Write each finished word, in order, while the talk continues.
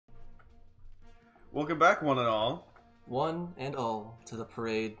Welcome back, one and all. One and all to the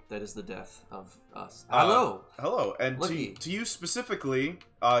parade that is the death of us. Hello, and Lucky. to you specifically,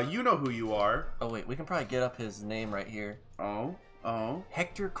 you know who you are. Oh wait, we can probably get up his name right here. Oh.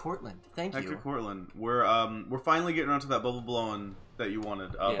 Hector Cortland. Thank you. Hector Cortland. We're finally getting onto that bubble blowing that you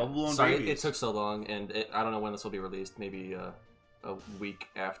wanted. Bubble blowing Sorry, babies. it took so long, and I don't know when this will be released. Maybe a week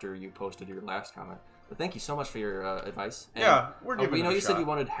after you posted your last comment. But thank you so much for your advice. And, yeah, we're giving you know, it a you shot. said you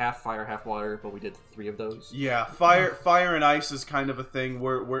wanted half fire, half water, but we did 3 of those. Yeah, fire and ice is kind of a thing.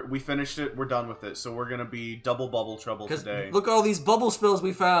 We finished it. We're done with it. So we're gonna be double bubble trouble today. Look at all these bubble spills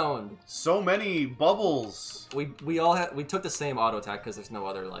we found. So many bubbles. We took the same auto attack because there's no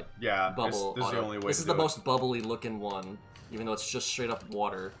other like bubble. This is the only way. This is the most bubbly looking one, even though it's just straight up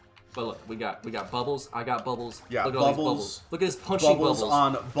water. But look, we got bubbles. I got bubbles. Yeah, look at all these bubbles. Look at his punching bubbles.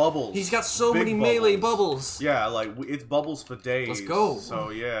 on bubbles. He's got so Big many melee bubbles. Yeah, like it's bubbles for days. Let's go.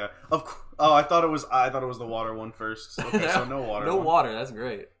 So yeah, I thought it was the water one first. Okay, so no water. No water. That's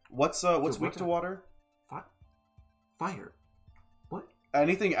great. What's weak to water? Fire. What?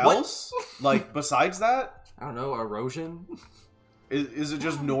 Anything else? Like besides that? I don't know. Erosion. Is it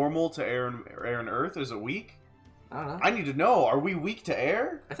just normal to air and earth? Is it weak? I don't know. I need to know. Are we weak to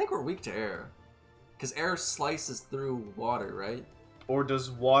air? I think we're weak to air. Because air slices through water, right? Or does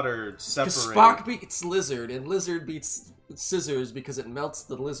water separate? Because Spock beats Lizard, and Lizard beats Scissors because it melts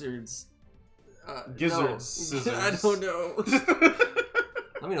the lizard's... Gizzards. Scissors. I don't know.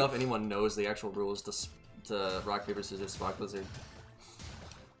 Let me know if anyone knows the actual rules to Rock, Paper, Scissors, Spock, Lizard.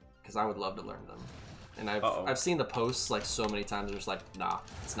 Because I would love to learn them. And I've seen the posts like so many times, and just like, nah,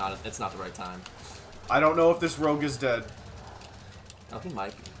 it's not the right time. I don't know if this rogue is dead. Oh, he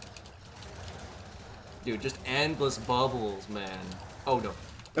might be. Dude, just endless bubbles, man. Oh, no.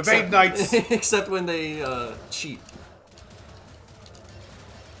 Evade Knights! Except when they, cheat.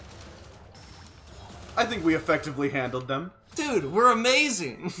 I think we effectively handled them. Dude, we're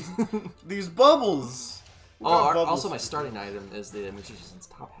amazing! These bubbles! Also my starting item is the Magician's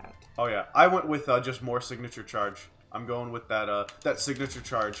Top Hat. Oh yeah, I went with just more signature charge. I'm going with that signature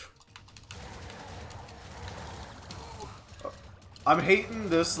charge. I'm hating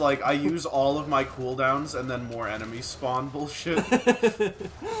this, like, I use all of my cooldowns and then more enemies spawn bullshit.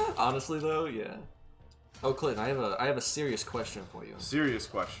 Honestly, though, yeah. Oh, Clinton, I have a serious question for you. Serious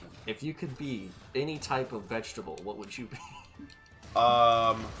question. If you could be any type of vegetable, what would you be?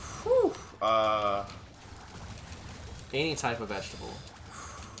 Any type of vegetable.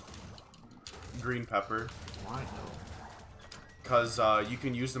 Green pepper. Why, though? Because, you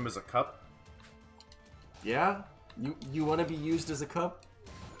can use them as a cup. Yeah? You want to be used as a cup?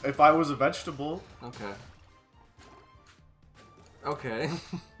 If I was a vegetable. Okay. Okay.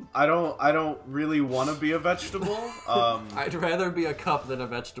 I don't really want to be a vegetable. I'd rather be a cup than a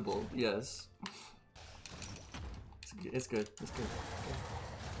vegetable. Yes. It's good. It's good.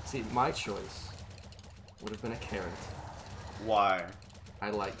 See, my choice would have been a carrot. Why? I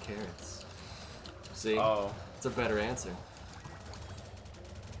like carrots. See? Oh. It's a better answer.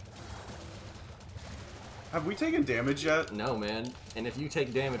 Have we taken damage yet? No, man. And if you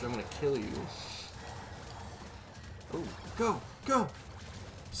take damage, I'm gonna kill you. Oh, go! Go!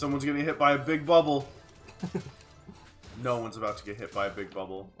 Someone's getting hit by a big bubble. No one's about to get hit by a big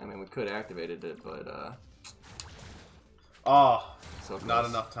bubble. I mean, we could have activated it, but, Oh, so close. not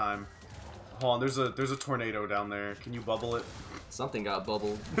enough time. Hold on, there's a tornado down there. Can you bubble it? Something got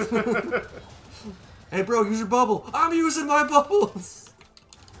bubbled. Hey, bro, use your bubble! I'm using my bubbles!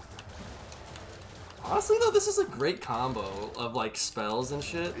 Honestly, though, this is a great combo of, like, spells and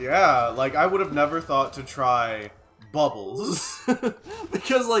shit. Yeah, like, I would have never thought to try bubbles.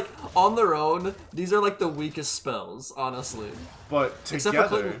 Because, like, on their own, these are, like, the weakest spells, honestly. But together... Except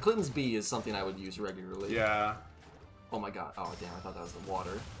for Clinton's Bee is something I would use regularly. Yeah. Oh my god. Oh, damn, I thought that was the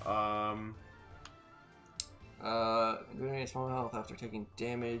water. Doing a small health after taking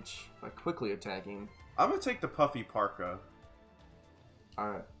damage by quickly attacking. I'm gonna take the Puffy Parka.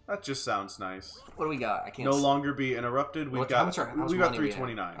 Alright. That just sounds nice. What do we got? I can't No longer be interrupted. We've got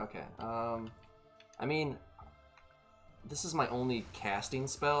 329. Okay. I mean, this is my only casting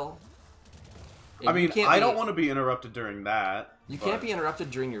spell. I mean, I don't want to be interrupted during that. You can't be interrupted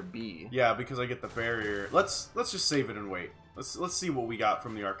during your B. Yeah, because I get the barrier. Let's just save it and wait. Let's see what we got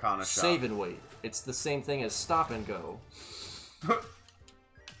from the Arcana shop. Save and wait. It's the same thing as stop and go.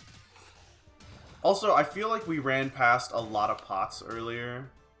 Also, I feel like we ran past a lot of pots earlier.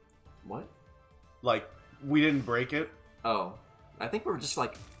 What? Like, we didn't break it. Oh. I think we're just,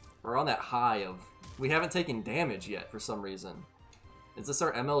 like, we're on that high of... We haven't taken damage yet, for some reason. Is this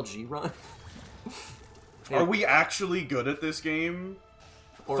our MLG run? Are we actually good at this game?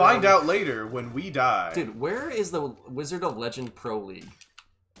 Or, find out later when we die. Dude, where is the Wizard of Legend Pro League?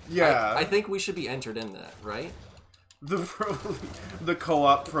 Yeah. I think we should be entered in that, right? The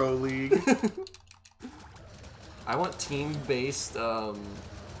co-op Pro League. I want team-based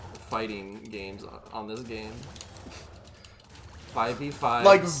fighting games on this game. 5v5.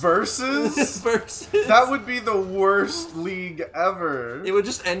 Like versus? Versus. That would be the worst league ever. It would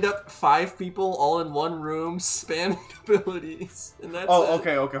just end up 5 people all in one room spamming abilities, and that's it.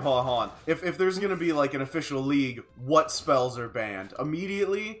 Okay, hold on. If there's gonna be like an official league, what spells are banned?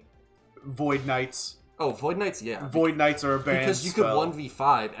 Immediately, Void Knights. Oh, Void Knights, yeah. Void Knights are a banned because you spell. could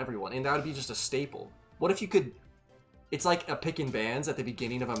 1v5 everyone, and that would be just a staple. What if you could... It's like a pick and bans at the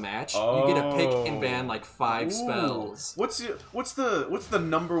beginning of a match. You get to pick and ban like 5 spells. What's the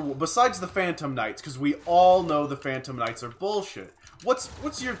number besides the Phantom Knights? Because we all know the Phantom Knights are bullshit.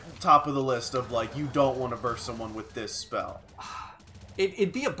 What's your top of the list of like you don't want to verse someone with this spell?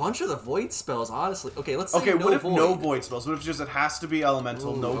 It'd be a bunch of the void spells, honestly. Okay, let's say what if no void spells? What if just it has to be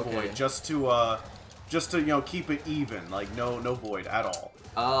elemental, no void, just to you know keep it even, like no void at all.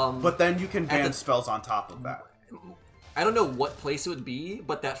 But then you can ban spells on top of that. I don't know what place it would be,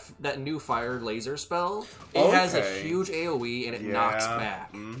 but that new fire laser spell, it has a huge AoE and it knocks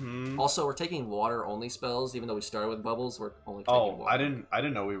back. Also, we're taking water only spells, even though we started with bubbles. We're only taking water. I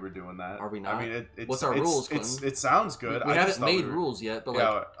didn't know we were doing that. Are we not? I mean, what's our rules? It sounds good. We haven't made rules yet, but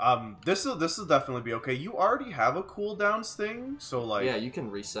like, this will definitely be okay. You already have a cooldowns thing, so like, yeah, you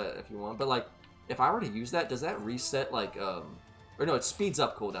can reset if you want. But like, if I were to use that, does that reset like or no? It speeds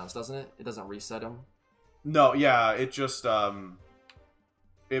up cooldowns, doesn't it? It doesn't reset them. No, yeah, it just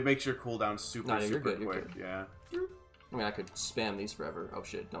it makes your cooldown super quick. Good. Yeah. I mean, I could spam these forever. Oh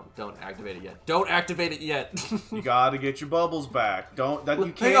shit! Don't activate it yet. Don't activate it yet. You gotta get your bubbles back. You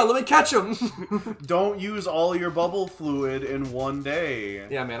can't. Hang on, let me catch them. Don't use all your bubble fluid in one day.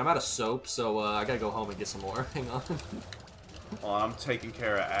 Yeah, man, I'm out of soap, so I gotta go home and get some more. Hang on. Oh, I'm taking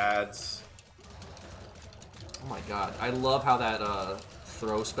care of ads. Oh my god, I love how that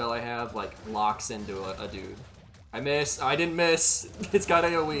throw spell I have like locks into a dude. I didn't miss. It's got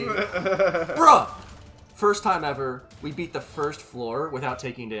AoE. Bruh! First time ever, we beat the first floor without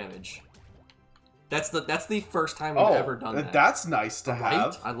taking damage. That's the first time we've ever done that. That's nice to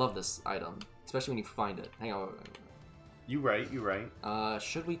have. I love this item, especially when you find it. Hang on. You right.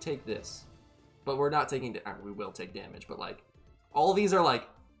 Should we take this? But we're not taking... we will take damage, but like... All these are like...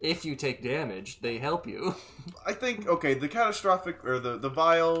 If you take damage, they help you. I think, okay, the catastrophic, or the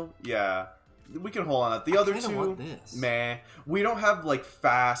vial, yeah. We can hold on that. The other two, meh. We don't have, like,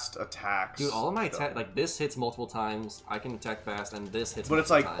 fast attacks. Dude, all of my attack, like, this hits multiple times. I can attack fast, and this hits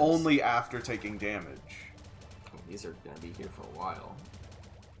multiple times. But it's, like, only after taking damage. I mean, these are gonna be here for a while.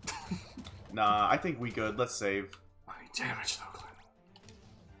 Nah, I think we good. Let's save. I need damage, though, Clint.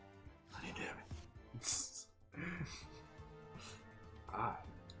 I need damage. God.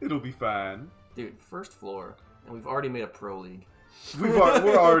 It'll be fine. Dude, first floor, and we've already made a pro league.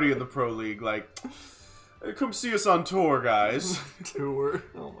 We're already in the pro league. Like, come see us on tour, guys. Tour.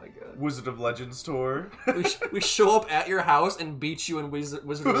 Oh my god. Wizard of Legends tour. we show up at your house and beat you in Wizard of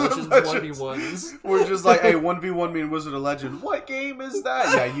Legends 1v1s. We're just like, hey, 1v1 me in Wizard of Legends. What game is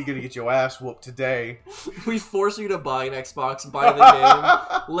that? Yeah, you're gonna get your ass whooped today. We force you to buy an Xbox, buy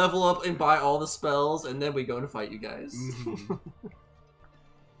the game, level up and buy all the spells, and then we go and fight you guys. Mm-hmm.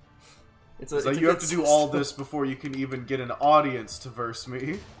 So you have to do all this before you can even get an audience to verse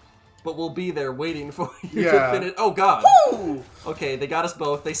me. But we'll be there waiting for you to finish. Oh god. Woo! Okay, they got us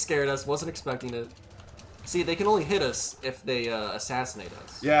both. They scared us. Wasn't expecting it. See, they can only hit us if they assassinate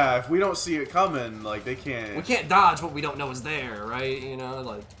us. Yeah, if we don't see it coming, like, they can't... We can't dodge what we don't know is there, right? You know,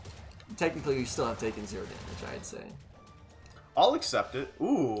 like, technically we still have taken 0 damage, I'd say. I'll accept it.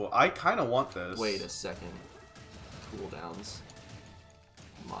 Ooh, I kind of want this. Wait a second. Cooldowns.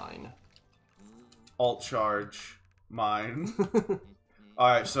 Mine. Alt charge. Mine.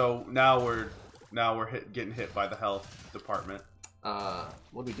 Alright, so now we're getting hit by the health department. What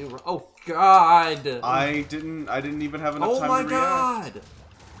do we do? Oh god! I didn't even have enough time to react. Oh my god!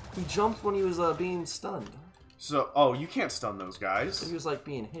 He jumped when he was being stunned. So, you can't stun those guys. So he was like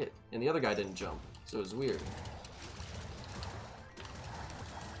being hit, and the other guy didn't jump, so it was weird.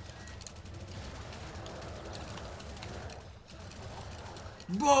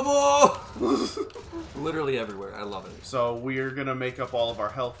 Bubble! Literally everywhere. I love it. So we're gonna make up all of our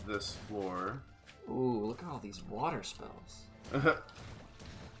health this floor. Ooh, look at all these water spells.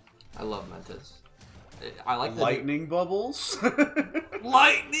 I love Mentis. I like the lightning bubbles.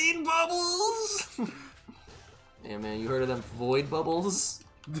 Lightning bubbles. Yeah, man, you heard of them void bubbles?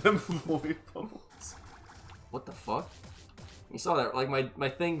 Them void bubbles. What the fuck? You saw that, like my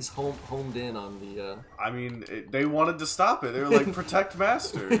thing's homed in on the. I mean, they wanted to stop it. They were like, protect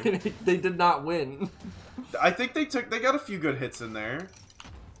Master. They did not win. I think they got a few good hits in there.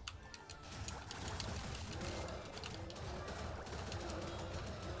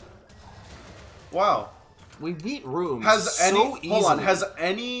 Wow. We beat rooms easily. Hold on, has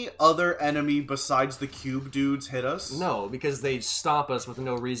any other enemy besides the cube dudes hit us? No, because they stop us with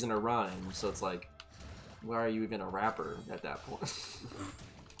no reason or rhyme. So it's like, why are you even a rapper at that point?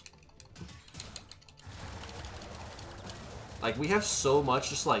 Like, we have so much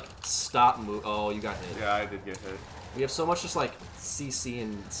just like stop move. Oh, you got hit. Yeah, I did get hit. We have so much just like CC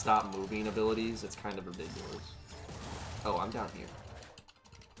and stop moving abilities. It's kind of ridiculous. Oh, I'm down here.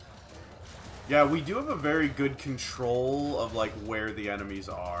 Yeah, we do have a very good control of, like, where the enemies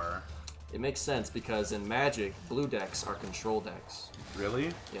are. It makes sense, because in Magic, blue decks are control decks.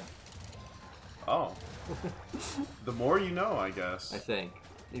 Really? Yeah. Oh. The more you know, I guess. I think.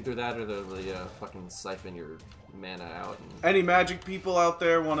 Either that or the fucking siphon your mana out. And... Any Magic people out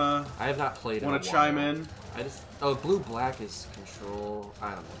there wanna... I have not played wanna chime in? I just... Oh, blue-black is control... I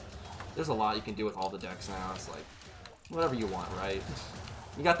don't know. There's a lot you can do with all the decks now. It's like, whatever you want, right?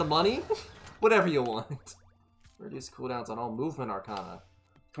 You got the money? Whatever you want. Reduce cooldowns on all movement arcana.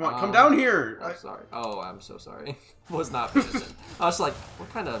 Come on, come down here! I'm sorry. Oh, I'm so sorry. Was not paying I was like, what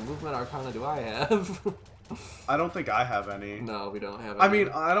kind of movement arcana do I have? I don't think I have any. No, we don't have any. I mean,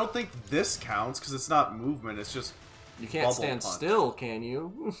 I don't think this counts, because it's not movement, it's just you can't stand punch. Still, can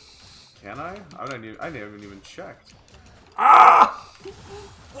you? Can I? I haven't even checked. Ah!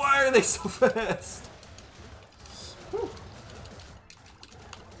 Why are they so fast? Whew.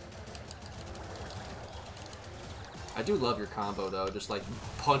 I do love your combo though, just like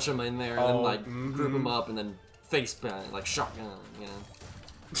punch them in there and then like group them up and then face plant, like shotgun, you know.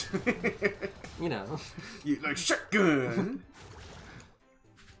 You know. You like shotgun.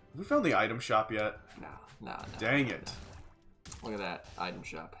 We found the item shop yet? No. Dang it. Look at that item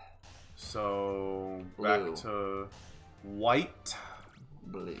shop. So blue. Back to white.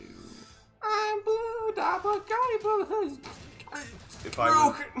 Blue. I'm blue, blue.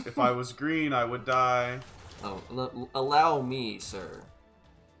 If I was green, I would die. Oh, allow me, sir.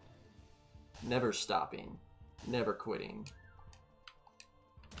 Never stopping. Never quitting.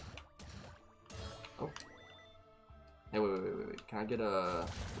 Oh. Hey, wait. Can I get the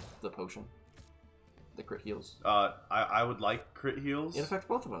potion? The crit heals? I would like crit heals. It affects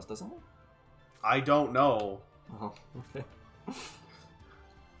both of us, doesn't it? I don't know. Oh, okay.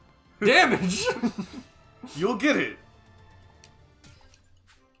 Damage! You'll get it.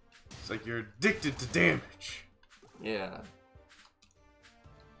 It's like you're addicted to damage. Yeah.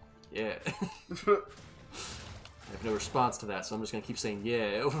 Yeah. I have no response to that, so I'm just gonna keep saying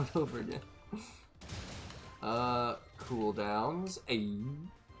yeah over and over again. Cooldowns. Okay,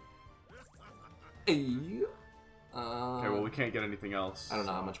 well, we can't get anything else. I don't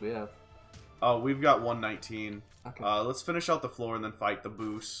know how much we have. Oh, we've got 119. Okay. Let's finish out the floor and then fight the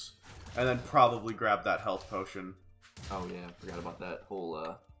boost. And then probably grab that health potion. Oh yeah, I forgot about that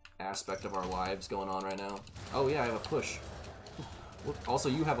whole aspect of our lives going on right now. Oh yeah, I have a push. Also,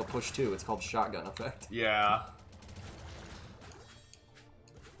 you have a push too. It's called shotgun effect. Yeah.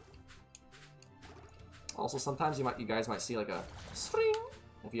 Also, sometimes you guys might see like a swing.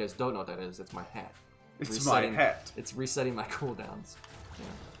 If you guys don't know what that is, it's my hat. It's my hat. It's resetting my cooldowns. Yeah.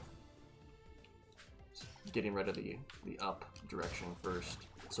 Just getting rid of the up direction first,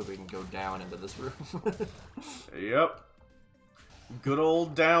 so we can go down into this room. Yep. Good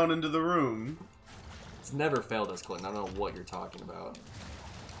old down into the room. It's never failed us, Clinton. I don't know what you're talking about.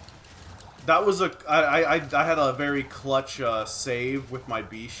 That was I had a very clutch save with my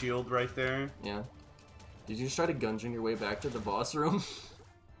B shield right there. Yeah. Did you just try to Gungeon your way back to the boss room?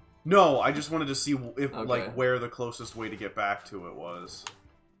 No, I just wanted to see if like where the closest way to get back to it was.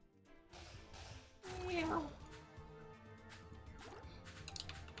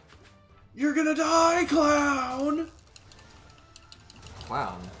 You're gonna die, clown!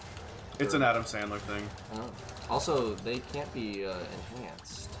 Clown? It's an Adam Sandler thing. Oh. Also, they can't be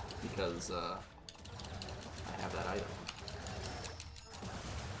enhanced because I have that item.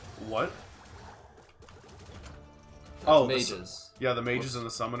 What? That's mages. Yeah, the mages and the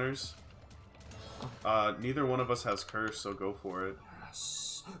summoners. Neither one of us has curse, so go for it.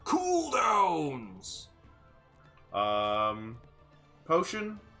 Yes. Cooldowns!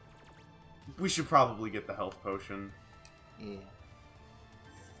 Potion? We should probably get the health potion. Yeah.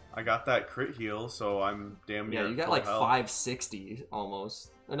 I got that crit heal, so I'm damn near. Yeah, you got like health. 560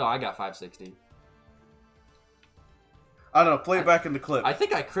 almost. No, I got 560. I don't know. Play it back in the clip. I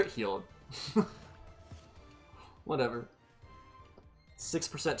think I crit healed. Whatever.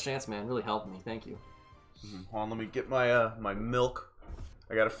 6% chance, man. Really helped me. Thank you. Hold on, let me get my my milk.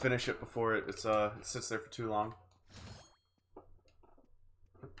 I gotta finish it before it sits there for too long.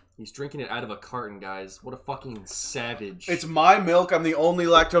 He's drinking it out of a carton, guys. What a fucking savage. It's my milk. I'm the only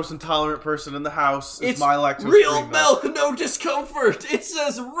lactose intolerant person in the house. It's my lactose real milk, no discomfort. It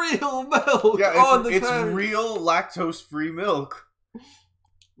says real milk on the it's real lactose free milk.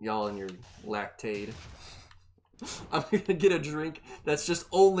 Y'all and your Lactaid. I'm gonna get a drink that's just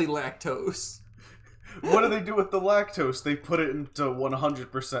only lactose. What do they do with the lactose? They put it into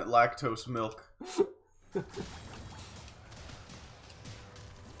 100% lactose milk.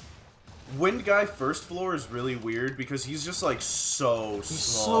 Wind Guy first floor is really weird because he's just like so slow. He's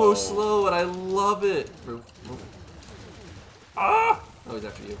so slow and I love it. Ah! Oh, he's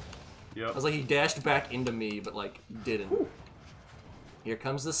after you. Yep. I was like, he dashed back into me, but like, didn't. Ooh. Here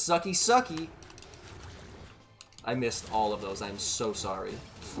comes the sucky sucky. I missed all of those. I'm so sorry.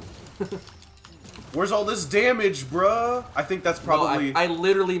 Where's all this damage, bruh? I think that's probably... No, I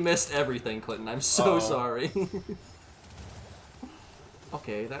literally missed everything, Clinton. I'm so sorry.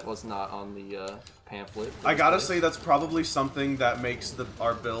 Okay, that was not on the pamphlet. I gotta say, that's probably something that makes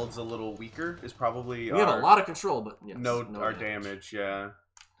our builds a little weaker. Is probably we have a lot of control, but yes, no our damage. Yeah.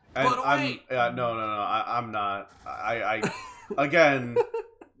 And no, I'm not. I again,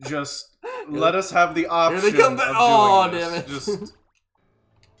 just let us have the option. Here they come back. Oh, damn it! Just.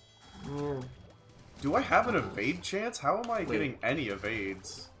 Do I have an evade chance? How am I getting any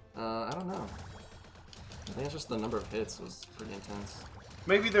evades? I don't know. I think it's just the number of hits was pretty intense.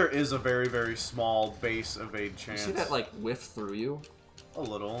 Maybe there is a very, very small base evade chance. You see that, like, whiff through you? A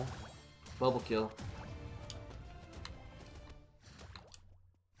little. Bubble kill.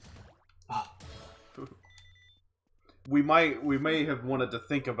 Oh. We may have wanted to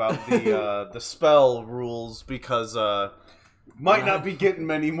think about the spell rules because might not be getting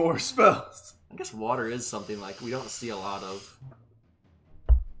many more spells. I guess water is something like we don't see a lot of.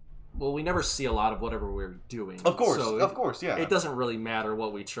 Well, we never see a lot of whatever we're doing. Of course, so of course, yeah. It doesn't really matter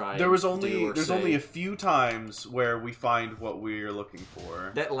what we try. There's only a few times where we find what we're looking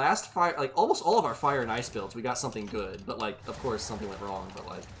for. That last fire, like almost all of our fire and ice builds, we got something good, but like, of course, something went wrong. But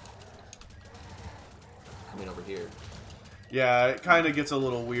like, coming over here. Yeah, it kind of gets a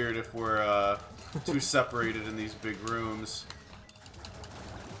little weird if we're too separated in these big rooms.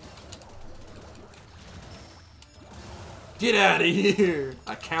 Get out of here!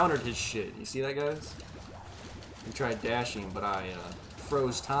 I countered his shit. You see that, guys? He tried dashing, but I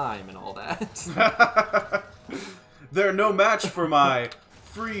froze time and all that. They're no match for my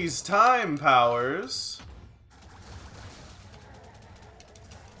freeze time powers.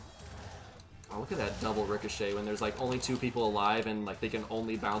 Oh, look at that double ricochet when there's like only 2 people alive and like they can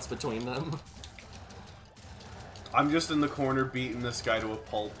only bounce between them. I'm just in the corner beating this guy to a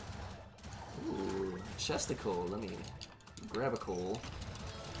pulp. Ooh, chesticle. Let me grab a coal.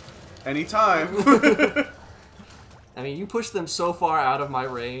 Anytime. I mean, you push them so far out of my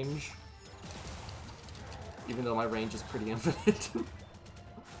range. Even though my range is pretty infinite.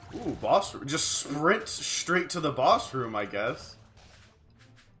 Ooh, boss room. Just sprint straight to the boss room, I guess.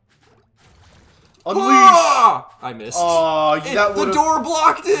 Unleash! Ah! I missed. Oh, the door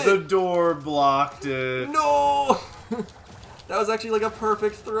blocked it! The door blocked it. No! That was actually like a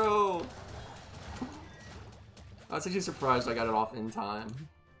perfect throw. I was actually surprised I got it off in time.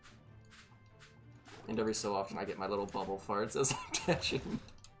 And every so often I get my little bubble farts as I'm dashing.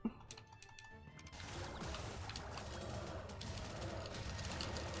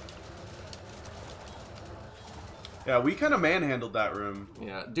 Yeah, we kind of manhandled that room.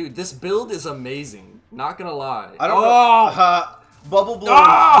 Yeah, dude, this build is amazing. Not gonna lie. I don't know. Bubble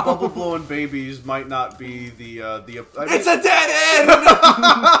blowing babies might not be the. It's a dead end.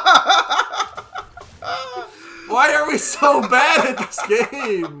 Why are we so bad at this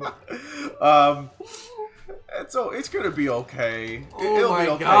game? It's gonna be okay. It'll be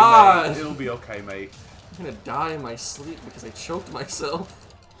okay, mate. It'll be okay, mate. I'm gonna die in my sleep because I choked myself.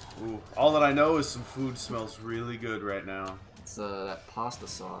 Ooh, all that I know is some food smells really good right now. It's that pasta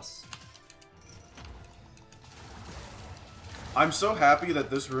sauce. I'm so happy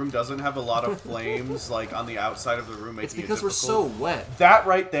that this room doesn't have a lot of flames like on the outside of the room. It's because we're so wet. That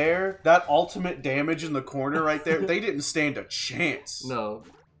right there, that ultimate damage in the corner right there, they didn't stand a chance. No.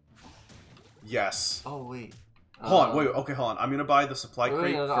 Yes. Oh, wait. Hold on, wait, okay, hold on. I'm gonna buy the supply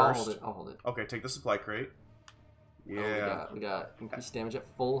crate first. I'll hold it. Okay, take the supply crate. Yeah. Oh, we got increased damage at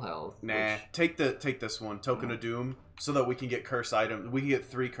full health. Nah, take this one, Token of Doom, so that we can get curse items. We can get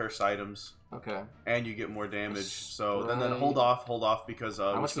 3 curse items. Okay. And you get more damage. So then hold off because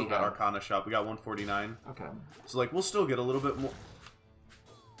we still got Arcana Shop. We got 149. Okay. So like we'll still get a little bit more.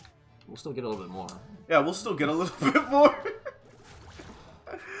 We'll still get a little bit more. Yeah, we'll still get a little bit more.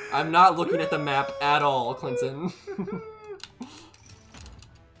 I'm not looking at the map at all, Clinton.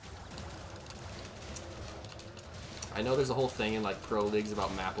 I know there's a whole thing in like pro leagues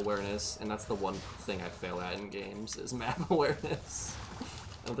about map awareness, and that's the one thing I fail at in games is map awareness.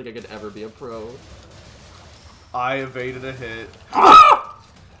 I don't think I could ever be a pro. I evaded a hit.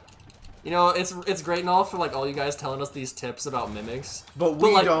 You know, it's great and all for like all you guys telling us these tips about mimics, but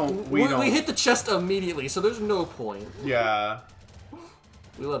we like, don't. We hit the chest immediately, so there's no point. Yeah.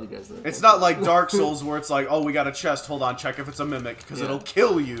 We love you guys though. It's not like Dark Souls where it's like, oh, we got a chest. Hold on, check if it's a mimic because it'll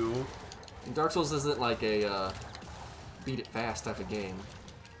kill you. Dark Souls isn't like a beat it fast type of game.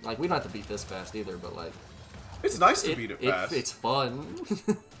 Like we don't have to beat this fast either, but like it's nice to beat it fast. It's fun.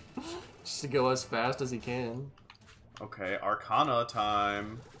 Just to go as fast as you can. Okay, Arcana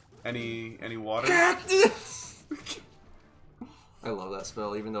time. Any water? Cactus! I love that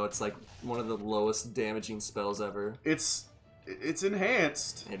spell, even though it's like one of the lowest damaging spells ever. It's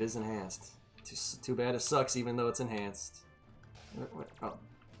enhanced. It is enhanced. Too bad it sucks, even though it's enhanced. Oh.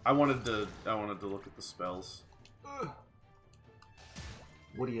 I wanted to look at the spells.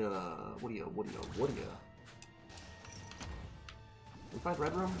 What do you? We find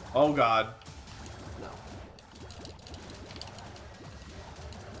Red Room? Oh God. No.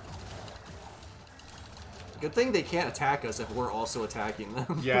 Good thing they can't attack us if we're also attacking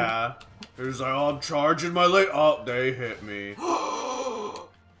them. Yeah. There's like, oh, I'm charging my late. Oh, they hit me. I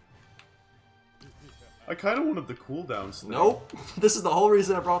kind of wanted the cooldowns thing. Nope. This is the whole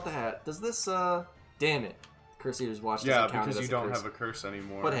reason I brought the hat. Does this, damn it. Curse Eater's Watch doesn't count because as you don't have a curse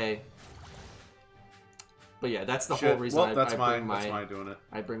anymore. But hey. But yeah, that's the whole reason I bring my doing it.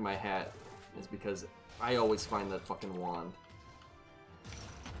 I bring my hat, is because I always find that fucking wand.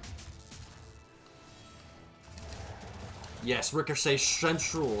 Yes, Ricochet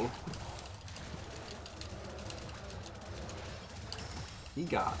Central. He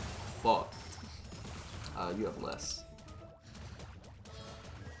got fucked. You have less.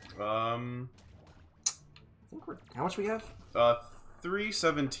 I think how much we have?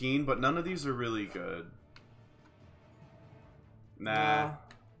 317, but none of these are really good. Nah.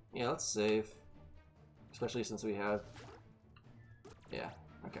 Yeah, let's save. Especially since we have... Yeah,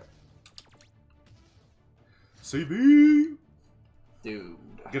 okay. CV! Dude.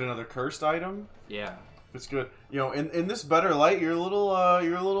 Get another cursed item? Yeah. It's good. You know, in this better light, your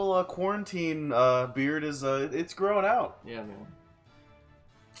little quarantine beard is it's growing out. Yeah, man.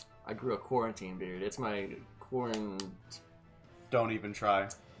 I grew a quarantine beard. It's my Don't even try.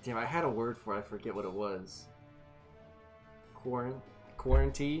 Damn, I had a word for it. I forget what it was.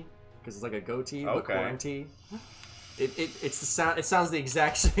 Quarantine, because it's like a goatee, but quarantine. It's the sound. It sounds the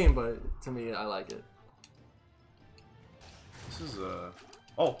exact same, but to me, I like it. This is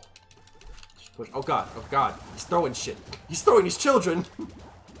oh. Push. Oh god, oh god. He's throwing shit. He's throwing his children.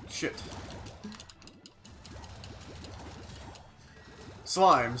 Shit.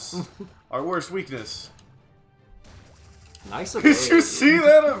 Slimes. Our worst weakness. Nice evade. Did you see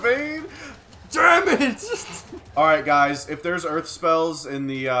that evade? Damn it! Alright guys, if there's earth spells in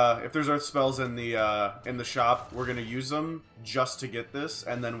the in the shop, we're gonna use them just to get this,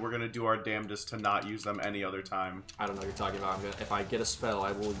 and then we're gonna do our damnedest to not use them any other time. I don't know what you're talking about. If I get a spell,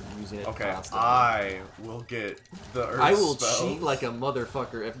 I will be using it constantly. I will get the earth I will spells. cheat like a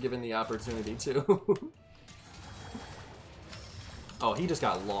motherfucker if given the opportunity to. Oh, he just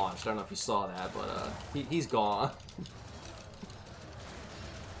got launched. I don't know if you saw that, but he's gone.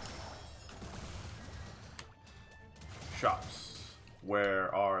 Shops.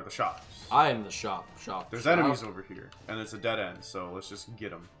 Where are the shops? I am the shop. There's enemies over here, and it's a dead end, so let's just get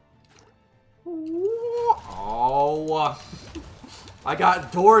them. Oh, I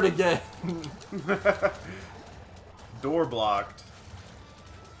got doored again. Door blocked.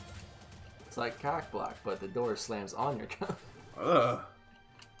 It's like cock block, but the door slams on your cock. Ugh.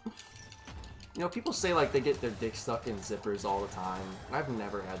 You know, people say like they get their dick stuck in zippers all the time. I've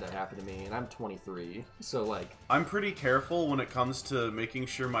never had that happen to me, and I'm 23, so like... I'm pretty careful when it comes to making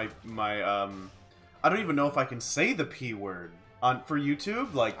sure my I don't even know if I can say the P word for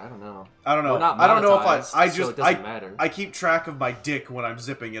YouTube. Like I don't know. I don't know. Not I don't know if I so just it doesn't matter. I keep track of my dick when I'm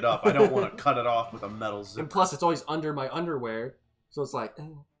zipping it up. I don't want to cut it off with a metal zipper. And plus, it's always under my underwear, so it's like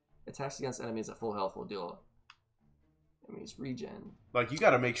attacks against enemies at full health will deal. Enemies regen. Like you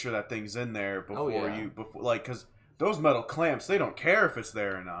got to make sure that thing's in there before like because those metal clamps, they don't care if it's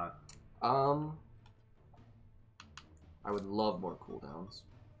there or not. I would love more cooldowns.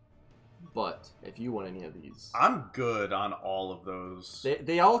 But if you want any of these, I'm good on all of those.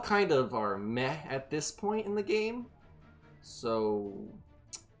 They all kind of are meh at this point in the game. So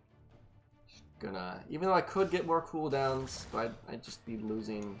gonna... Even though I could get more cooldowns, but I'd just be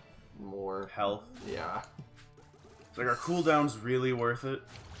losing more... health? Yeah. It's like, are cooldowns really worth it?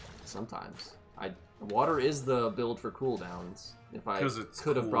 Sometimes. Water is the build for cooldowns. If I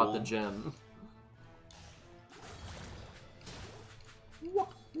could have brought the gem.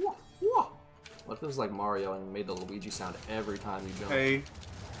 What if it was like Mario and made the Luigi sound every time you jump?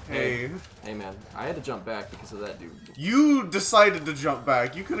 Hey, man. I had to jump back because of that dude. You decided to jump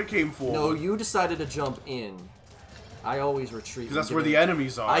back. You could have came forward. No, you decided to jump in. I always retreat. Because that's where the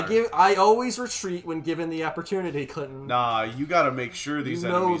enemies are. I always retreat when given the opportunity, Clinton. Nah, you gotta make sure these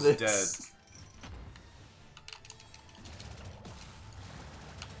enemies are dead.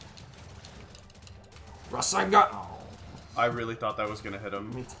 Rasengan! Oh. I really thought that was gonna hit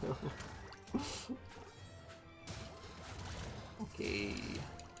him. Me too. Okay.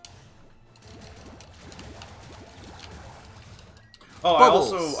 Oh,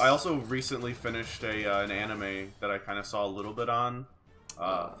 I also recently finished an anime that I kind of saw a little bit on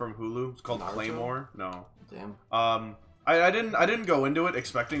from Hulu. It's called Naruto? Claymore. No. Damn. I didn't go into it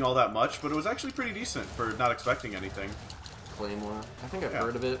expecting all that much, but it was actually pretty decent for not expecting anything. Claymore. I think I've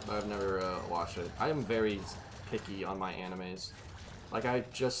heard of it, but I've never watched it. I am very picky on my animes. Like, I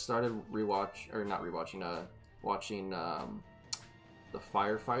just started watching the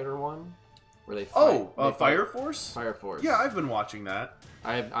Firefighter one, where they fight. Fire Force? Fire Force. Yeah, I've been watching that.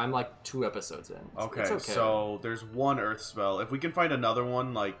 I'm like 2 episodes in. It's okay, so there's one Earth spell. If we can find another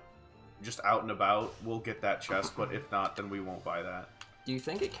one, like, just out and about, we'll get that chest, but if not, then we won't buy that. Do you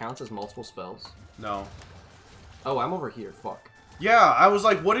think it counts as multiple spells? No. Oh, I'm over here. Fuck. Yeah, I was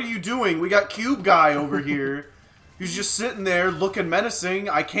like, what are you doing? We got Cube Guy over here. He's just sitting there looking menacing.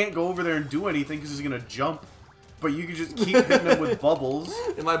 I can't go over there and do anything because he's going to jump. But you can just keep hitting him with bubbles.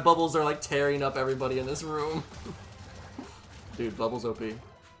 And my bubbles are like tearing up everybody in this room. Dude, bubbles OP.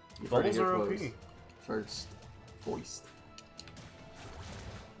 Bubbles are OP. First. Foist.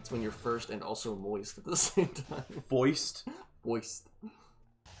 It's when you're first and also moist at the same time. Foist? Foist.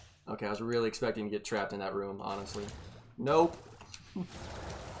 Okay, I was really expecting to get trapped in that room, honestly. Nope.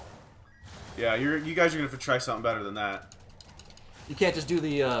 Yeah, you guys are gonna have to try something better than that. You can't just do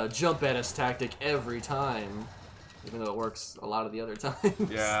the jump at us tactic every time, even though it works a lot of the other times.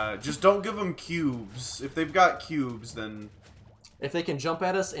 Yeah, just don't give them cubes. If they've got cubes, then... If they can jump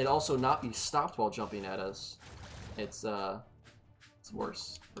at us and also not be stopped while jumping at us, it's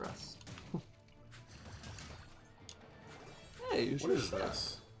worse for us. Hey, what is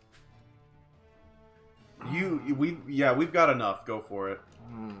this? We've got enough. Go for it.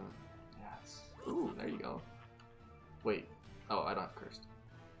 Yes. Ooh, there you go. Wait. Oh, I don't have cursed.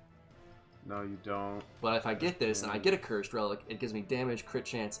 No, you don't. But if I get this and I get a cursed relic, it gives me damage, crit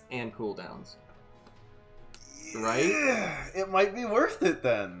chance, and cooldowns. Right? Yeah, it might be worth it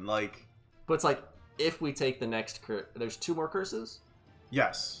then. Like, but it's like if we take the next curse, there's 2 more curses.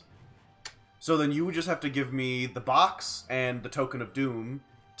 Yes. So then you would just have to give me the box and the Token of Doom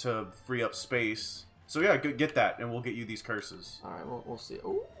to free up space. So yeah, get that, and we'll get you these curses. All right, we'll see.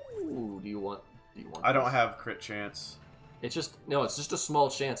 Ooh, do you want? I don't have crit chance. It's just it's just a small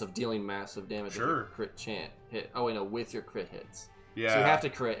chance of dealing massive damage. Sure. With your crit hit. Oh wait, no, with your crit hits. Yeah. So you have to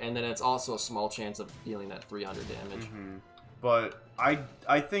crit, and then it's also a small chance of dealing that 300 damage. Mm-hmm. But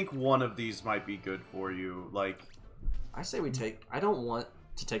I think one of these might be good for you. Like, I say we take. I don't want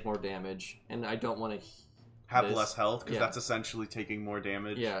to take more damage, and I don't want to have less health because that's essentially taking more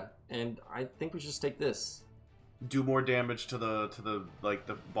damage. Yeah, and I think we should just take this. Do more damage to the like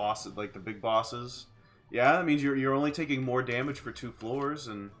the bosses, like the big bosses. Yeah, that means you're only taking more damage for 2 floors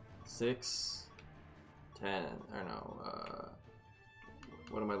and 6, 10. I don't know.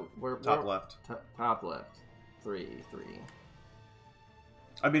 What am I? Top left. Top left. 3.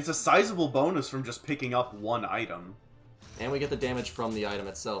 I mean, it's a sizable bonus from just picking up one item. And we get the damage from the item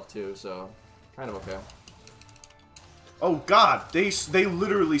itself too, so kind of okay. Oh God, they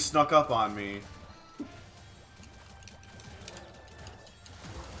literally snuck up on me.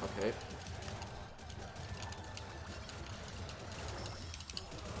 Okay.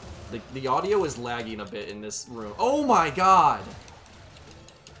 The audio is lagging a bit in this room. Oh my God!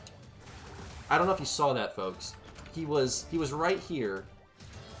 I don't know if you saw that, folks. He was right here.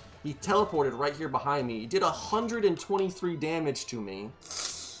 He teleported right here behind me. He did 123 damage to me.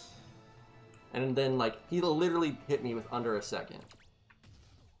 And then, like, he literally hit me with under a second.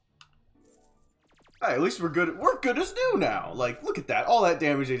 Hey, at least we're good as new now. Like, look at that. All that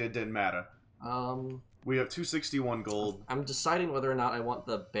damage they did didn't matter. We have 261 gold. I'm deciding whether or not I want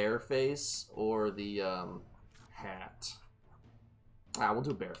the bear face or the hat. We'll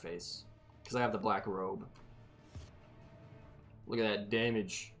do bear face. Because I have the black robe. Look at that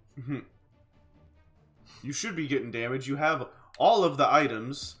damage. You should be getting damage. You have all of the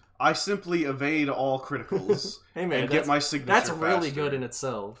items. I simply evade all criticals hey man, and get my signature That's really faster. good in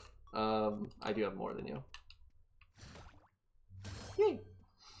itself. I do have more than you. Yay.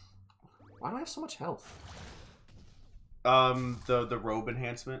 Why do I have so much health? The robe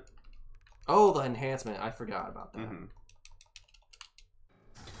enhancement. Oh, the enhancement. I forgot about that. Mm-hmm.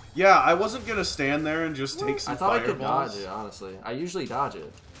 Yeah, I wasn't gonna stand there and just take some fireballs. I thought I could dodge it, honestly. I usually dodge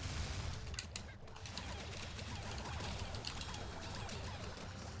it.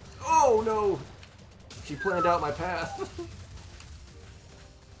 Oh no! She planned out my path.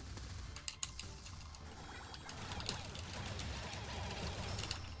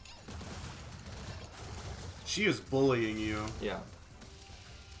 She is bullying you. Yeah.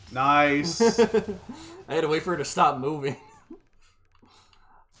 Nice. I had to wait for her to stop moving.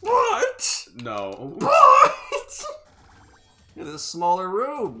 What? No. What? In a smaller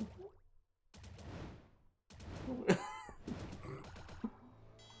room.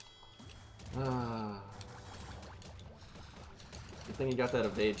 Good thing you got that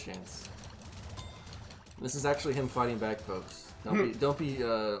evade chance. This is actually him fighting back, folks. Don't be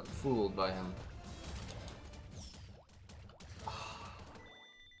fooled by him.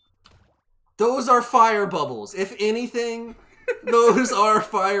 Those are fire bubbles. If anything, those are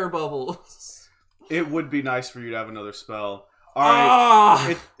fire bubbles. It would be nice for you to have another spell.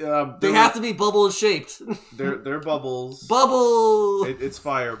 Alright. They have to be bubble shaped. They're bubbles. Bubble! It's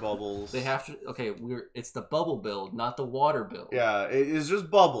fire bubbles. They have to... Okay, it's the bubble build, not the water build. Yeah, it is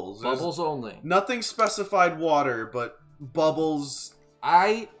just bubbles. Bubbles only. Nothing specified water, but bubbles.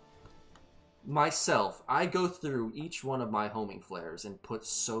 Myself, I go through each one of my homing flares and put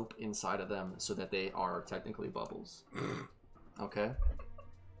soap inside of them so that they are technically bubbles. Okay?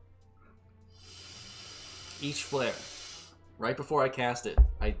 Each flare. Right before I cast it,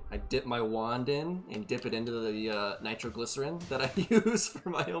 I dip my wand in and dip it into the nitroglycerin that I use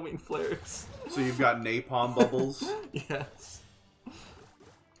for my homing flares. So you've got napalm bubbles? Yes.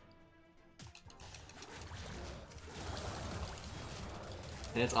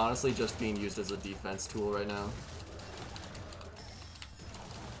 And it's honestly just being used as a defense tool right now.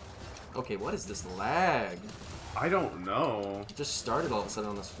 Okay, what is this lag? I don't know. It just started all of a sudden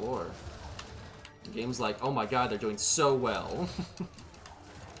on this floor. The game's like, oh my god, they're doing so well.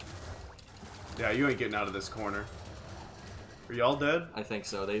 Yeah, you ain't getting out of this corner. Are y'all dead? I think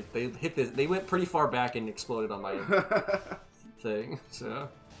so. They hit this. They went pretty far back and exploded on my thing. So.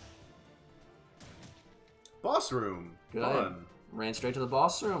 Boss room. Good. Fun. Ran straight to the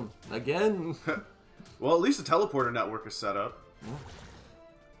boss room again. Well, at least the teleporter network is set up. Yeah.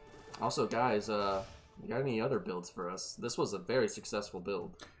 Also, guys, you got any other builds for us? This was a very successful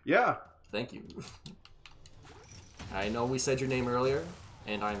build. Yeah. Thank you. I know we said your name earlier,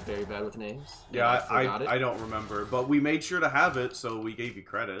 and I'm very bad with names. Yeah, I don't remember, but we made sure to have it, so we gave you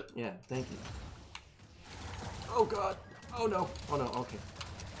credit. Yeah, thank you. Oh god. Oh no. Oh no, okay.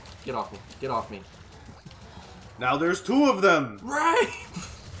 Get off me. Get off me. Now there's two of them! Right!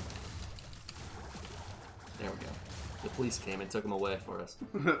 There we go. The police came and took them away for us.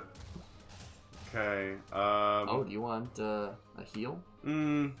 Okay, Oh, do you want a heal?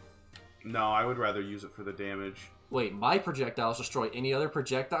 No, I would rather use it for the damage. Wait, my projectiles destroy any other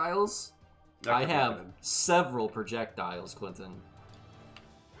projectiles? I have several projectiles, Clinton.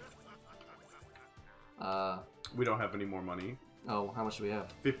 We don't have any more money. Oh, how much do we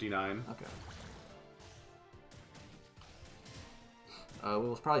have? 59. Okay.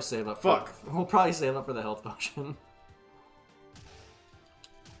 We'll probably save up. We'll probably save up for the health potion.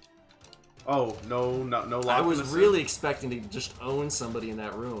 Oh no! Lock. I was really expecting to just own somebody in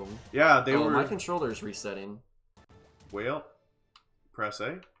that room. Yeah, they were. My controller's resetting. Well, press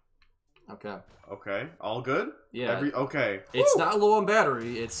A. Okay. Okay. All good. Yeah. Okay. It's not low on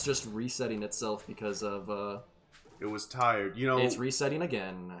battery. It's just resetting itself because of. It was tired. You know. It's resetting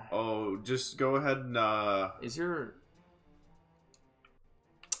again. Oh, just go ahead and. Is your.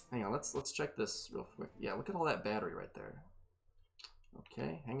 Hang on, let's check this real quick. Yeah, look at all that battery right there.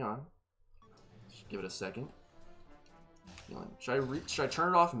 Okay, hang on. Just give it a second. Should I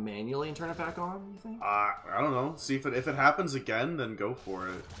turn it off manually and turn it back on, you think? I don't know. See if it happens again, then go for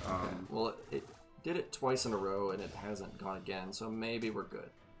it. Okay. Well, it did it twice in a row and it hasn't gone again, so maybe we're good.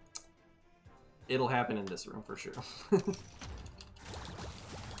 It'll happen in this room for sure.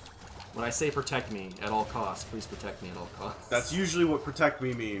 When I say protect me at all costs, please protect me at all costs. That's usually what protect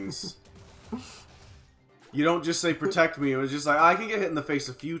me means. You don't just say protect me, it was just like, I can get hit in the face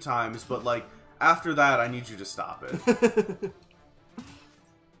a few times, but like, after that, I need you to stop it.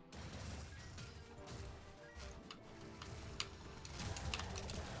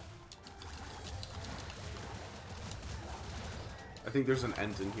 think there's an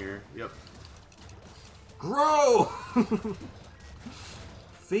Ent in here. Yep. Grow!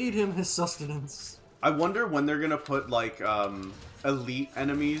 Feed him his sustenance. I wonder when they're gonna put, like, elite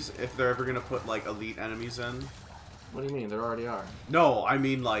enemies, if they're ever gonna put, like, elite enemies in. What do you mean? There already are. No, I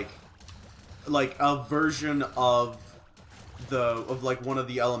mean, like a version of like one of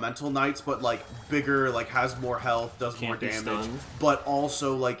the elemental knights, but like bigger, like has more health, does more damage, but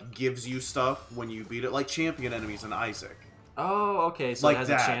also like gives you stuff when you beat it, like champion enemies in Isaac. Oh, okay, so like it has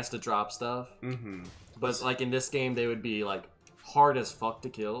that. A chance to drop stuff. Mm-hmm. But like in this game, they would be like hard as fuck to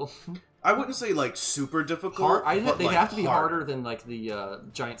kill. I wouldn't say like super difficult. They'd like, have to be harder than like the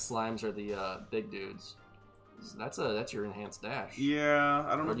giant slimes or the big dudes. That's your enhanced dash. Yeah,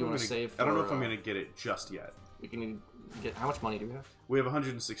 I don't know. Or do you want to save? For, I don't know if I'm gonna get it just yet. We can get. How much money do we have? We have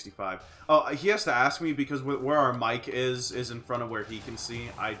 165. Oh, he has to ask me because where our mic is in front of where he can see.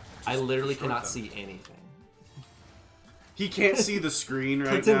 I literally cannot see anything. He can't see the screen right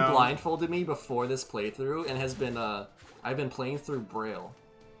Clinton now. Blindfolded me before this playthrough and has been I've been playing through Braille.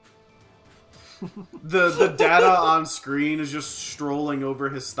 The data on screen is just strolling over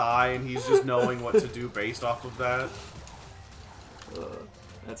his thigh, and he's just knowing what to do based off of that.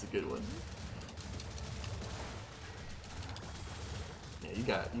 That's a good one. Yeah, you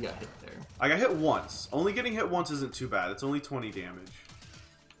got hit there. I got hit once. Only getting hit once isn't too bad. It's only 20 damage.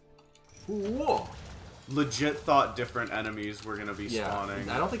 Whoa! Legit thought different enemies were gonna be spawning.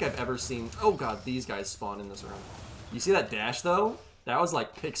 I don't think I've ever seen. Oh god, these guys spawn in this room. You see that dash though? That was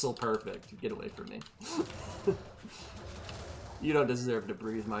like pixel perfect. Get away from me. You don't deserve to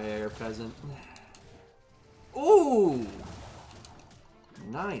breathe my air, peasant. Ooh!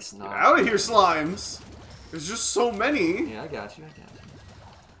 Nice, Get out of here, slimes! There's just so many! Yeah, I got you.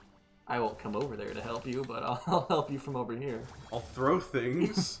 I won't come over there to help you, but I'll help you from over here. I'll throw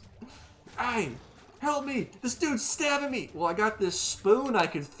things. Hey! Help me! This dude's stabbing me! Well, I got this spoon I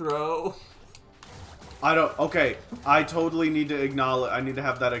could throw. Okay, I totally need to acknowledge. I need to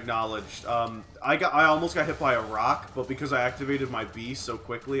have that acknowledged. I almost got hit by a rock, but because I activated my beast so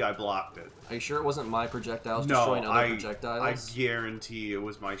quickly, I blocked it. Are you sure it wasn't my projectiles destroying other projectiles? I guarantee it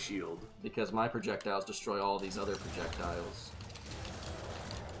was my shield. Because my projectiles destroy all these other projectiles.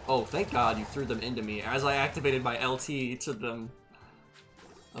 Oh, thank God you threw them into me as I activated my LT to them.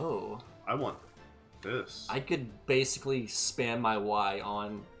 Oh. I want this. I could basically spam my Y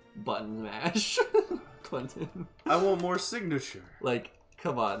on button mash. Clinton. I want more signature. Like,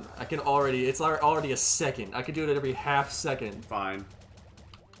 come on. I can already... It's already a second. I could do it every half second. Fine.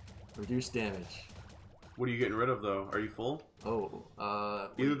 Reduce damage. What are you getting rid of, though? Are you full? Oh,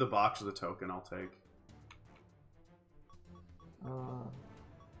 either the box or the token I'll take.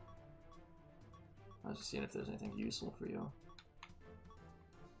 I was just seeing if there's anything useful for you.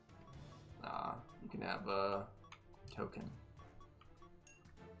 Nah, you can have a token.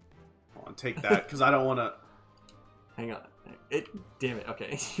 Hold on, take that, because I don't want to... Hang on. Damn it.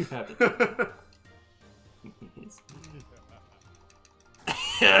 Okay, you have it.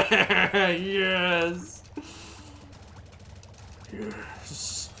 Yes!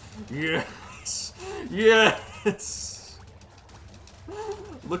 Yes! Yes! Yes!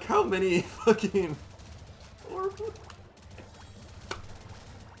 Look how many fucking...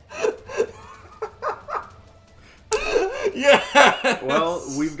 Yeah. Well,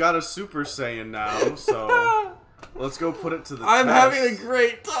 we've got a Super Saiyan now, so let's go put it to the I'm test. having a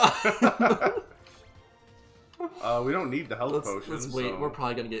great time. We don't need the health potion. Let's wait. So... We're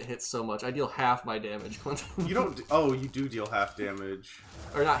probably gonna get hit so much. I deal half my damage, Clinton. You don't. Oh, you do deal half damage.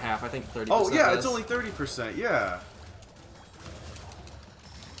 Or not half. I think 30%. Oh yeah, it's only 30%. Yeah.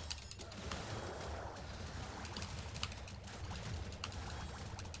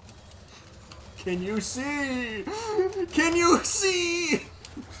 Can you see? Can you see?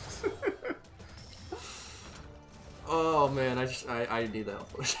 Oh man, I need the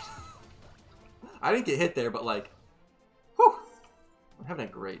health potion. I didn't get hit there, but like, whew, I'm having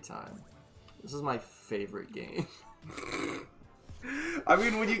a great time. This is my favorite game. I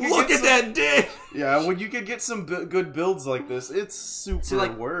mean, when you can look at that dick. Yeah, when you can get some good builds like this, it's super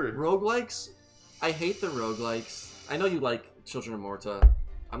like, worth. Roguelikes, I hate the roguelikes. I know you like Children of Morta.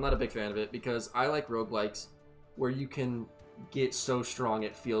 I'm not a big fan of it because I like roguelikes where you can get so strong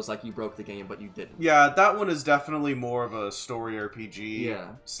it feels like you broke the game, but you didn't. Yeah, that one is definitely more of a story RPG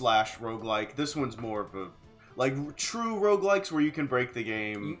slash roguelike. This one's more of a like true roguelikes where you can break the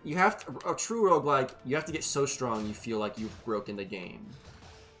game. You have to, a true roguelike, you have to get so strong you feel like you've broken the game.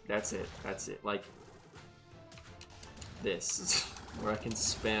 That's it. That's it. Like this, where I can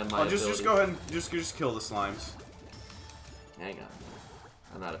spam my. Just go ahead and just kill the slimes. Hang on.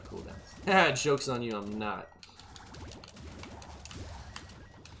 I'm out of cooldowns. Joke's on you, I'm not.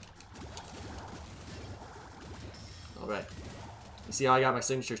 Alright. You see how I got my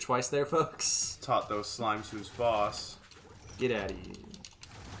signature twice there, folks? Taught those slimes who's boss. Get out of here.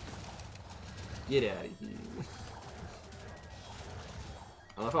 Get out of here.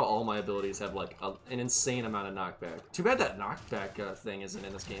 I love how all my abilities have, like, an insane amount of knockback. Too bad that knockback thing isn't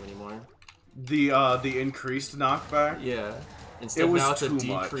in this game anymore. The increased knockback? Yeah. Instead, now it's a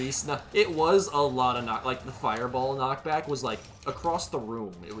decreased. It was a lot of knock. Like the fireball knockback was like across the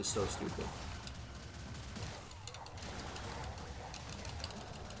room. It was so stupid.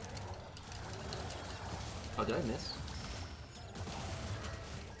 Oh, did I miss?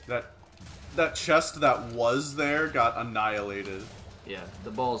 That chest that was there got annihilated. Yeah, the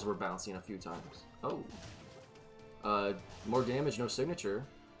balls were bouncing a few times. Oh. More damage, no signature.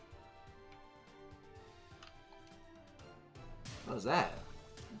 What is that?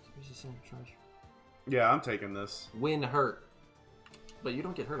 Yeah, I'm taking this. Win hurt. But you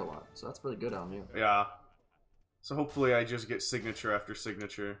don't get hurt a lot, so that's really good on you. Yeah. So hopefully I just get signature after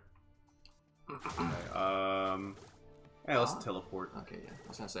signature. Okay, hey, let's teleport. Okay, yeah. I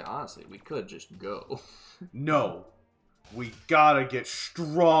was gonna say, honestly, we could just go. No. We gotta get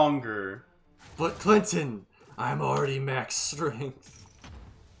stronger. But Clinton, I'm already max strength.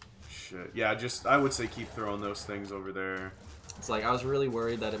 Shit. Yeah, I would say keep throwing those things over there. It's like, I was really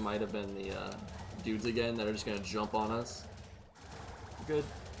worried that it might have been the dudes again that are just gonna jump on us. Good.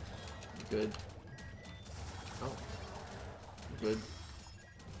 Good. Oh. Good.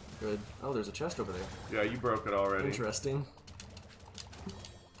 Good. Oh, there's a chest over there. Yeah, you broke it already. Interesting.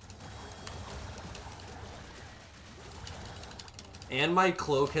 And my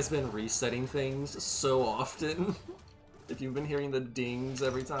cloak has been resetting things so often. If you've been hearing the dings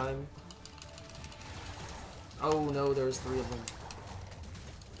every time. Oh no, there's 3 of them.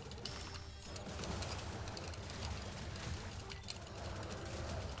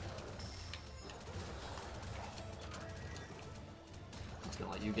 I'm just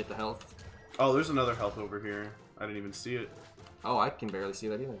gonna let you get the health. Oh, there's another health over here. I didn't even see it. Oh, I can barely see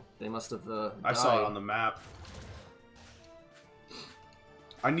that either. They must have I saw it on the map.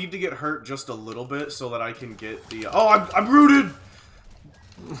 I need to get hurt just a little bit so that I can get the... Oh, I'm rooted!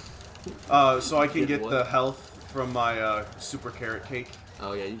 So I can get the health from my super carrot cake.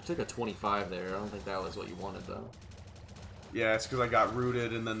 Oh yeah, you took a 25 there. I don't think that was what you wanted though. Yeah, it's because I got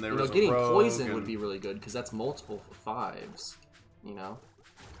rooted and then there was a getting rogue poison would be really good because that's multiple 5s. You know.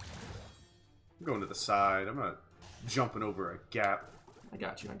 I'm going to the side. I'm not jumping over a gap. I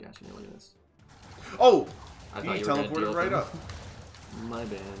got you. I got you. Look at this. Oh! I He thought you teleported right up. My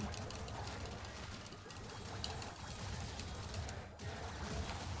bad.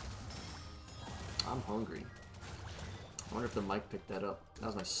 I'm hungry. I wonder if the mic picked that up. That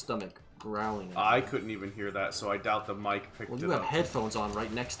was my stomach growling. I couldn't even hear that, so I doubt the mic picked it up. Well, you have headphones on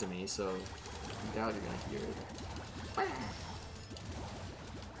right next to me, so I doubt you're gonna hear it.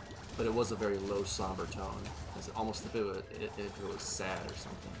 But it was a very low, somber tone. It's almost if it was sad or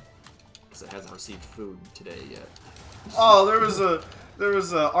something. Because it hasn't received food today yet. Oh, there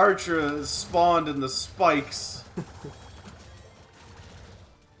was a archer spawned in the spikes.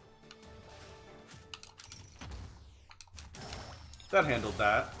 That handled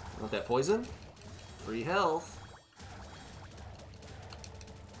that. Want that poison? Free health.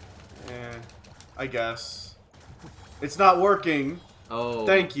 Eh, I guess. It's not working. Oh.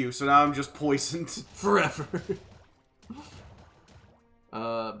 Thank you. So now I'm just poisoned. Forever.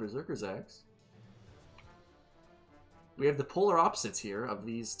 Berserker's Axe. We have the polar opposites here of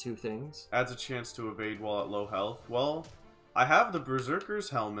these two things. Adds a chance to evade while at low health. Well, I have the Berserker's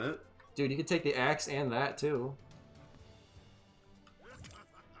helmet. Dude, you can take the axe and that too.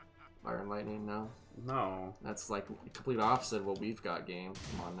 Fire and lightning, no. No. That's like the complete opposite of what we've got, game.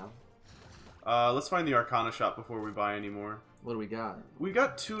 Come on now. Let's find the Arcana shop before we buy any more. What do we got? We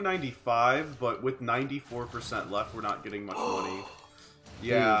got 295, but with 94% left, we're not getting much money.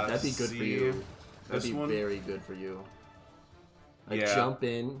 Yeah, dude, that'd be good for you. That'd be very good for you. Jump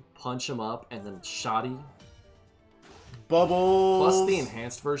in, punch him up, and then shoddy. Bubbles! Plus the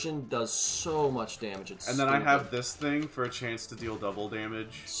enhanced version does so much damage. It's and then stupid. I have this thing for a chance to deal double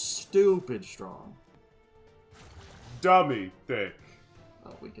damage. Stupid strong. Dummy thick.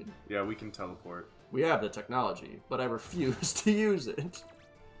 Oh, we can. Yeah, we can teleport. We have the technology, but I refuse to use it.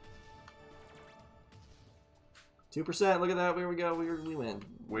 2%, look at that, here we go, we win.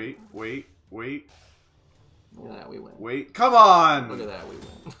 Wait. Look at that, we win. Wait, come on! Look at that, we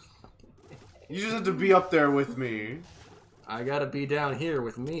win. You just have to be up there with me. I gotta be down here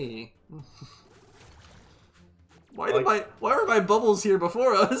with me. Why are my bubbles here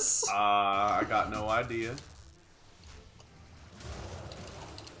before us? I got no idea.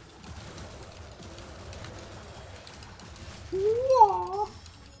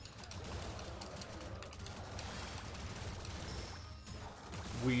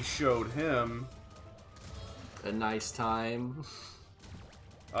 We showed him a nice time.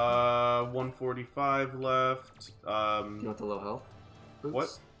 145 left. You want the low health? Oops.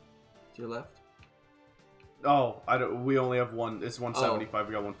 What? To your left? Oh, I don't. We only have one. It's 175. Oh.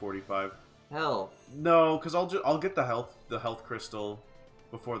 We got 145. Health. No, because I'll get the health crystal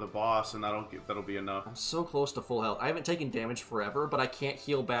before the boss, and that'll be enough. I'm so close to full health. I haven't taken damage forever, but I can't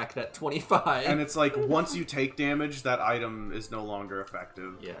heal back that 25. And it's like once you take damage, that item is no longer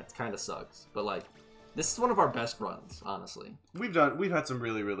effective. Yeah, it kind of sucks. But like, this is one of our best runs, honestly. We've had some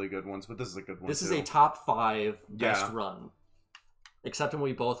really, really good ones, but this is a good one. This is a top 5 best run. Except when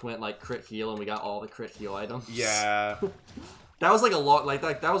we both went like crit heal and we got all the crit heal items. Yeah. That was like a lot, like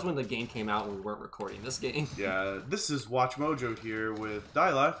that was when the game came out and we weren't recording this game. Yeah, this is Watch Mojo here with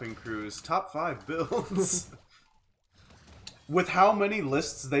Die Laughing Crew's top 5 builds. With how many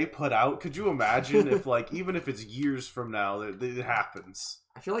lists they put out, could you imagine if like, even if it's years from now, it happens?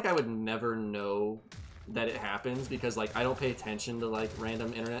 I feel like I would never know that it happens because like I don't pay attention to like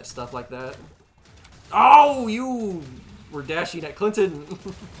random internet stuff like that. Oh, you were dashing at Clinton.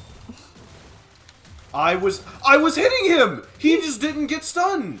 I was hitting him. He just didn't get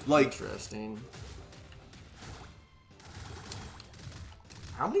stunned. Like, interesting.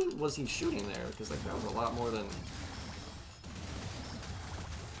 How many was he shooting there? Because like that was a lot more than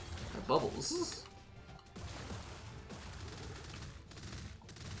bubbles.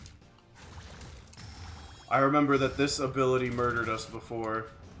 I remember that this ability murdered us before.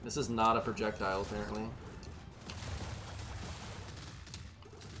 This is not a projectile, apparently.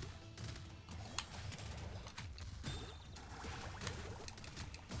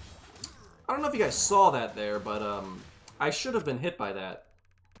 I don't know if you guys saw that there, but I should have been hit by that.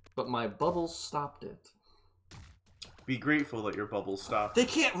 But my bubbles stopped it. Be grateful that your bubbles stopped. They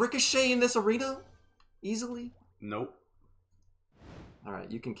can't ricochet in this arena? Easily? Nope.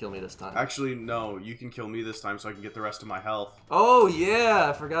 Alright, you can kill me this time. Actually, no. You can kill me this time so I can get the rest of my health. Oh, yeah!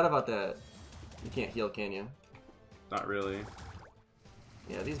 I forgot about that. You can't heal, can you? Not really.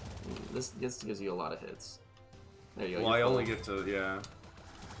 Yeah, this gives you a lot of hits. There you go. Well, I only get to, yeah.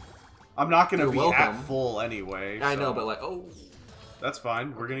 I'm not going to be at full anyway. I know, but like, oh. That's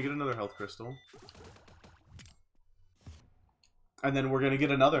fine. We're going to get another health crystal. And then we're going to get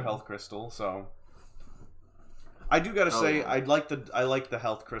another health crystal, so... I do gotta say, yeah. I like the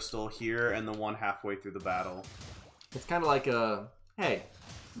health crystal here and the one halfway through the battle. It's kind of like a, hey,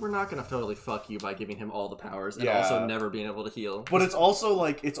 we're not gonna totally fuck you by giving him all the powers and also never being able to heal. But it's also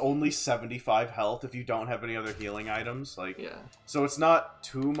like it's only 75 health if you don't have any other healing items. Like, yeah. So it's not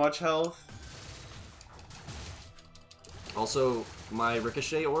too much health. Also, my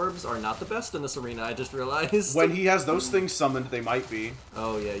ricochet orbs are not the best in this arena. I just realized. When he has those things summoned, they might be.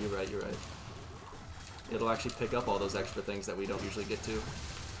 Oh yeah, you're right. You're right. It'll actually pick up all those extra things that we don't usually get to.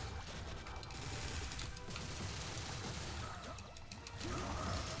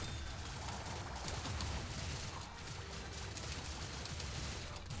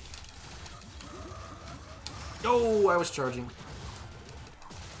 Oh, I was charging.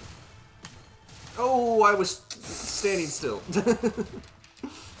 Oh, I was standing still.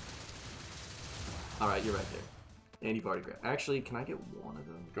 Alright, you're right there. And you've already grabbed. Actually, can I get one of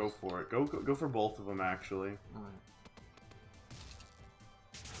them? Go for it. Go for both of them, actually. Alright.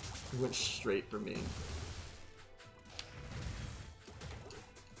 He went straight for me.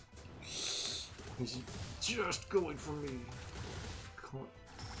 He's just going for me. Come on.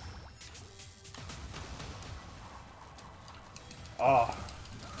 Oh.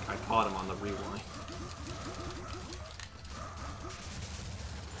 I caught him on the rewind.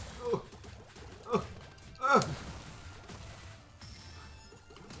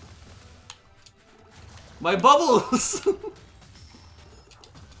 My bubbles!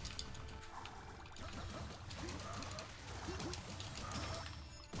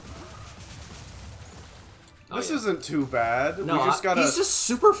 This isn't too bad. No, we just gotta... he's just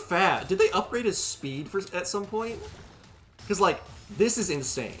super fat. Did they upgrade his speed at some point? Because, like, this is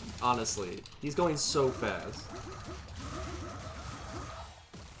insane, honestly. He's going so fast.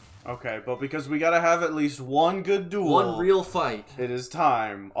 Okay, but because we gotta have at least one good duel. One real fight. It is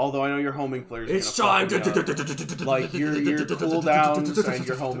time. Although I know your homing flares are it's time! Like, your cooldowns and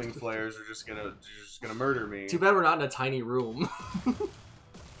your homing flares are just gonna murder me. Too bad we're not in a tiny room.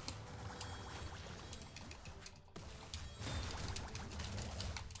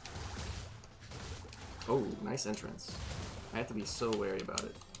 Oh, nice entrance. I have to be so wary about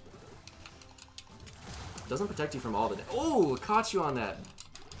it. Doesn't protect you from all the... Oh, it caught you on that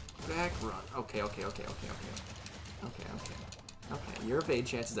back run. Okay. Okay, your evade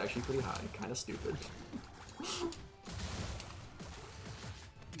chance is actually pretty high. Kind of stupid.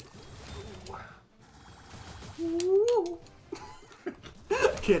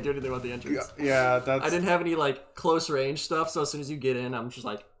 Can't do anything about the entrance. Yeah, that's... I didn't have any, like, close range stuff, so as soon as you get in, I'm just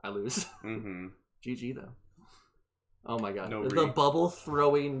like, I lose. Mm-hmm. GG, though. Oh my god. No the bubble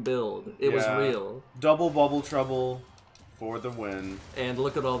throwing build. It was real. Double bubble trouble for the win. And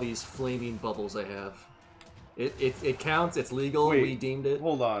look at all these flaming bubbles I have. It counts, it's legal, Wait, we deemed it.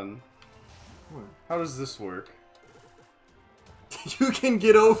 Hold on. How does this work? You can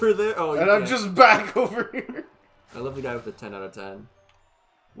get over there. Oh, and I'm just back over here. I love the guy with the 10 out of 10.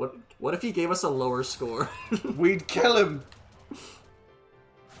 What if he gave us a lower score? We'd kill him.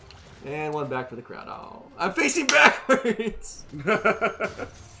 And one back for the crowd. Oh, I'm facing backwards.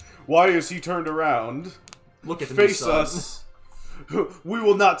 Why is he turned around? Look at Face us. We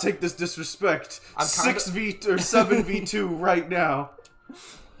will not take this disrespect. 6v or 7v2 right now.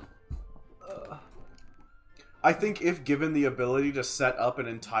 I think if given the ability to set up an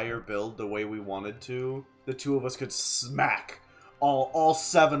entire build the way we wanted to, the two of us could smack all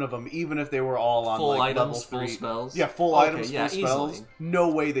 7 of them, even if they were all on full like items, level 3. Full spells. Yeah, full items, full spells. Easily. No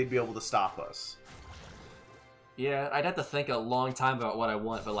way they'd be able to stop us. Yeah, I'd have to think a long time about what I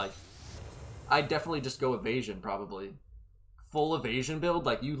want, but like, I'd definitely just go evasion probably. Full evasion build,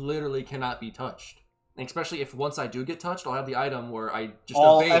 like you literally cannot be touched. And especially if once I do get touched, I'll have the item where I just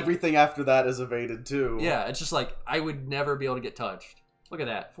evade. Everything after that is evaded too. Yeah, it's just like I would never be able to get touched. Look at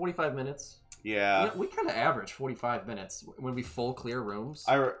that, 45 minutes. Yeah. We kind of average 45 minutes when we full clear rooms.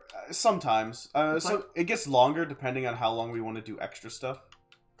 Sometimes. So it gets longer depending on how long we want to do extra stuff.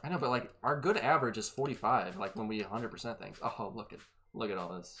 I know, but like our good average is 45. Like when we 100% things. Oh, look at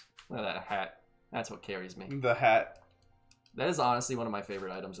all this. Look at that hat. That's what carries me. The hat. That is honestly one of my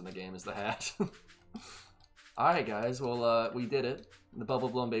favorite items in the game. Is the hat. Alright guys, well we did it. The Bubble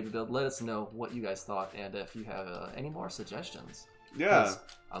Blown Baby build. Let us know what you guys thought and if you have any more suggestions. Yeah.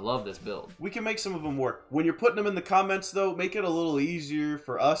 I love this build. We can make some of them work. When you're putting them in the comments though, make it a little easier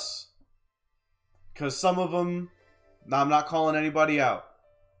for us. Because some of them, I'm not calling anybody out.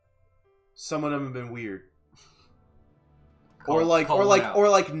 Some of them have been weird. Or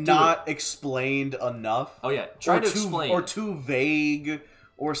not explained enough. Oh yeah, try to explain. Or too vague.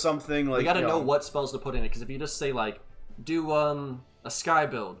 Or something like. You gotta know what spells to put in it, because if you just say like, do a sky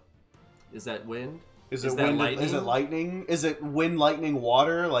build, is that wind? Is it wind? Lightning? Is it lightning? Is it wind, lightning,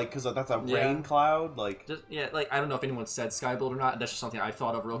 water? Like, because that's a rain cloud. Like, like I don't know if anyone said sky build or not. That's just something I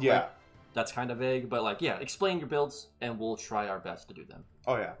thought of real quick. Yeah, that's kind of vague, but like, yeah, explain your builds, and we'll try our best to do them.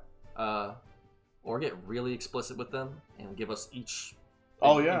 Oh yeah. Or get really explicit with them and give us each.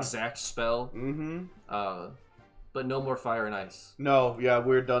 Exact spell. Mm-hmm. But no more fire and ice. No, yeah,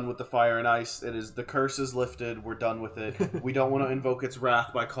 we're done with the fire and ice. It is the curse is lifted. We're done with it. We don't want to invoke its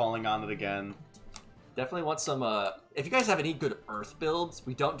wrath by calling on it again. Definitely want some. If you guys have any good earth builds,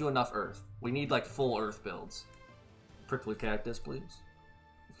 we don't do enough earth. We need like full earth builds. Prickly cactus, please.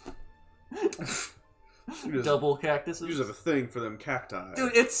 Double cactuses. You just have a thing for them cacti.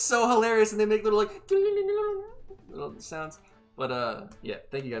 Dude, it's so hilarious, and they make little like little sounds. But yeah,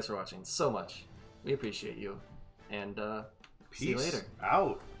 thank you guys for watching so much. We appreciate you. And see you later.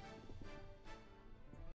 Out.